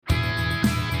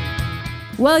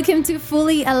Welcome to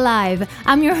Fully Alive.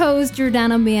 I'm your host,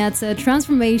 Jordana Miazza,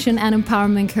 transformation and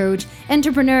empowerment coach,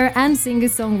 entrepreneur, and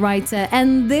singer-songwriter.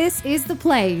 And this is the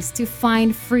place to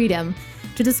find freedom,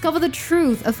 to discover the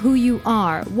truth of who you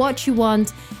are, what you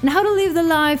want, and how to live the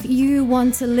life you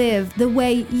want to live the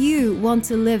way you want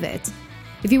to live it.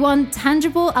 If you want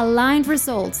tangible, aligned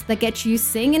results that get you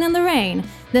singing in the rain,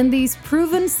 then these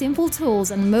proven simple tools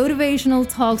and motivational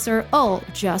talks are all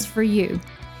just for you.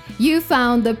 You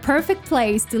found the perfect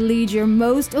place to lead your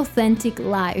most authentic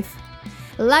life.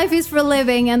 Life is for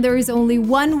living, and there is only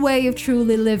one way of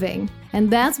truly living, and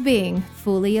that's being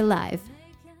fully alive.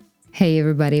 Hey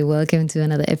everybody, welcome to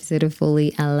another episode of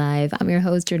Fully Alive. I'm your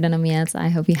host, Jordana Miazza. I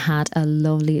hope you had a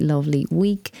lovely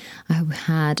week. I hope you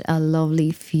had a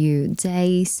lovely few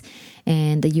days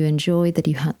and that you enjoyed, that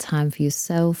you had time for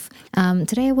yourself.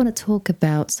 Today I want to talk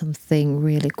about something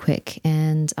really quick,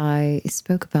 and I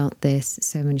spoke about this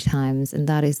so many times, and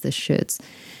that is the shoulds.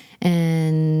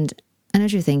 And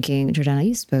as you're thinking, Jordana,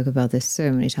 you spoke about this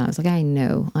so many times. Like I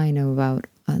know about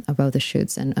the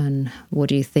shoulds and what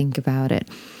do you think about it.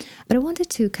 But I wanted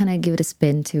to kind of give it a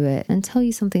spin to it and tell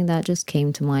you something that just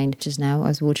came to mind just now. I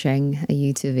was watching a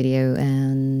YouTube video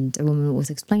and a woman was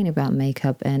explaining about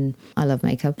makeup, and I love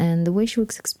makeup. And the way she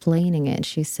was explaining it,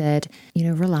 she said,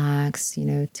 relax,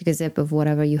 take a sip of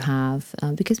whatever you have,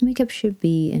 because makeup should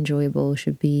be enjoyable,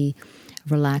 should be a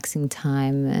relaxing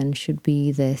time, and should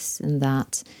be this and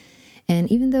that.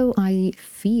 And even though I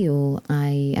feel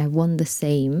I want the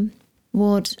same,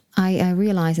 what I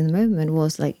realized in the moment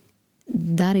was like,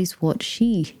 that is what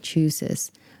she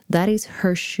chooses. That is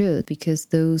her should, because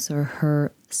those are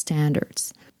her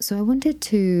standards. So I wanted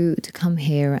to come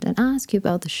here and ask you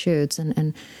about the shoulds,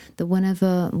 and that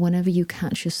whenever you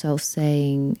catch yourself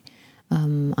saying,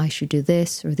 I should do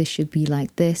this, or this should be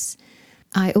like this,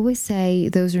 I always say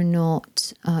those are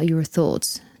not your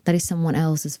thoughts. That is someone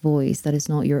else's voice. That is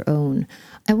not your own.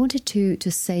 I wanted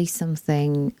to say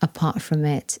something apart from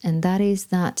it, and that is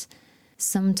that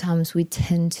sometimes we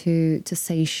tend to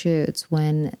say shoulds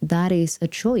when that is a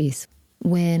choice,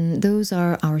 when those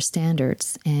are our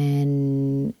standards,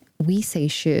 and we say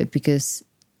should because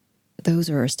those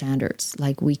are our standards.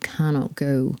 Like we cannot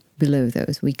go below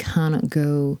those. We cannot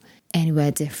go anywhere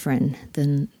different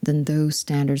than those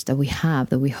standards that we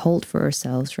have, that we hold for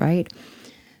ourselves, right?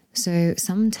 So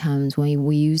sometimes when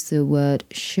we use the word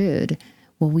should,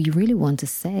 what we really want to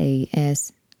say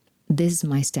is, this is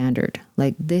my standard.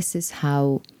 Like this is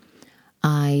how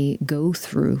I go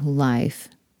through life,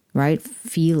 right?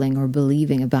 Feeling or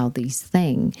believing about these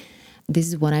things. This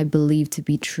is what I believe to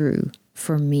be true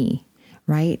for me,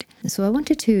 right? So I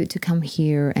wanted to come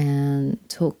here and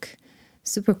talk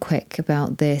super quick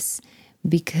about this,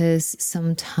 because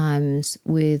sometimes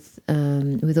with all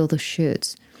the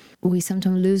shoulds, we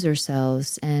sometimes lose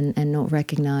ourselves and not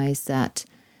recognize that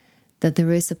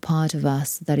there is a part of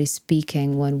us that is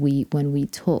speaking when we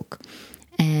talk,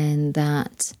 and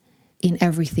that in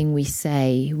everything we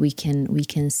say, we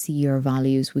can see our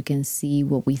values, we can see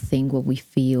what we think, what we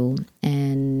feel,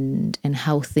 and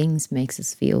how things makes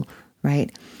us feel,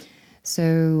 right?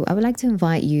 So I would like to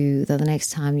invite you that the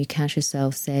next time you catch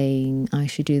yourself saying, I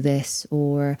should do this,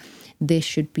 or this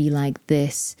should be like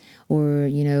this, or,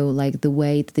 like the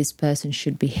way that this person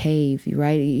should behave,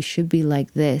 right? It should be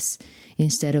like this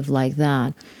instead of like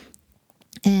that.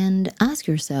 And ask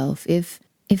yourself if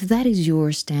that is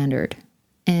your standard,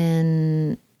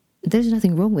 and there's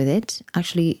nothing wrong with it.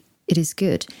 Actually, it is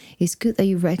good. It's good that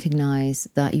you recognize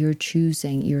that you're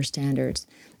choosing your standards,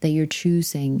 that you're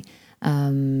choosing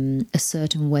a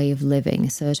certain way of living, a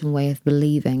certain way of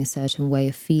believing, a certain way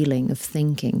of feeling, of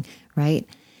thinking, right?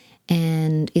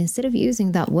 And instead of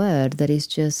using that word that is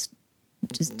just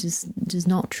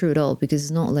not true at all, because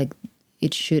it's not like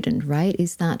it shouldn't, right?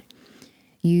 Is that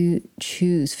you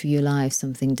choose for your life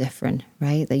something different,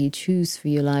 right? That you choose for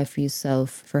your life, for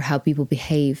yourself, for how people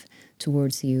behave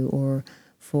towards you, or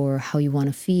for how you want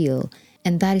to feel.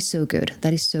 And that is so good.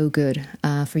 That is so good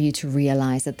for you to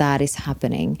realize that is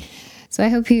happening. So I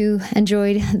hope you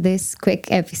enjoyed this quick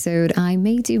episode. I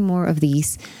may do more of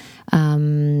these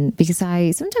because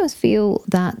I sometimes feel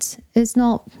that it's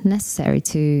not necessary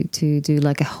to do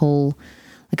like a full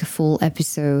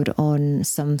episode on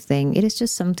something. It is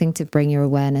just something to bring your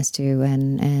awareness to,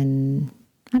 and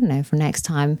I don't know, for next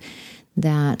time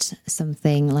that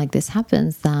something like this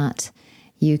happens, that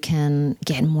you can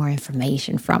get more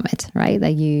information from it, right?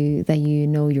 That you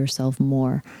know yourself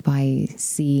more by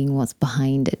seeing what's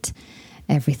behind it,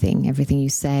 everything you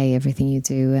say, everything you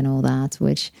do, and all that,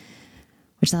 which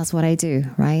that's what I do,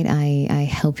 right? I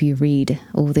help you read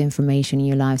all the information in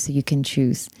your life so you can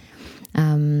choose.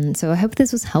 So I hope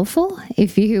this was helpful.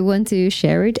 If you want to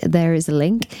share it, there is a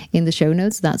link in the show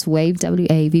notes. That's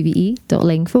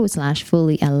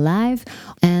waveve.link/fully alive.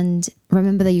 And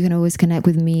remember that you can always connect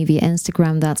with me via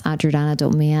Instagram. That's at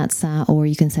Jordana.Meazza, or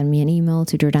you can send me an email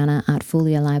to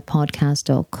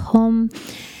Jordana@fullyalivepodcast.com.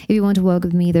 If you want to work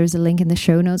with me, there's a link in the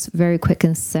show notes, very quick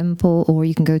and simple, or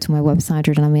you can go to my website,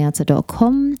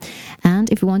 JordanaMeazza.com. And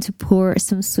if you want to pour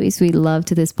some sweet, sweet love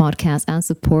to this podcast and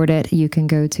support it, you can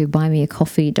go to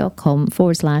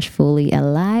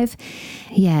buymeacoffee.com/fullyalive.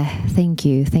 Yeah, thank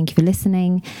you. Thank you for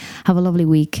listening. Have a lovely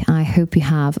week. I hope you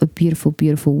have a beautiful,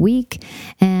 beautiful week,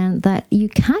 and that you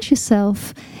catch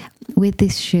yourself with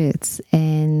these shoots,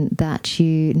 and that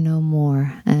you know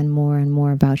more and more and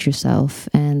more about yourself,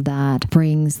 and that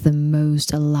brings the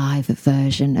most alive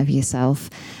version of yourself.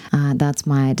 That's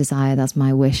my desire, that's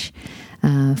my wish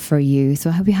for you.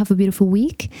 So I hope you have a beautiful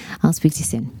week. I'll speak to you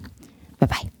soon.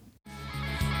 Bye-bye.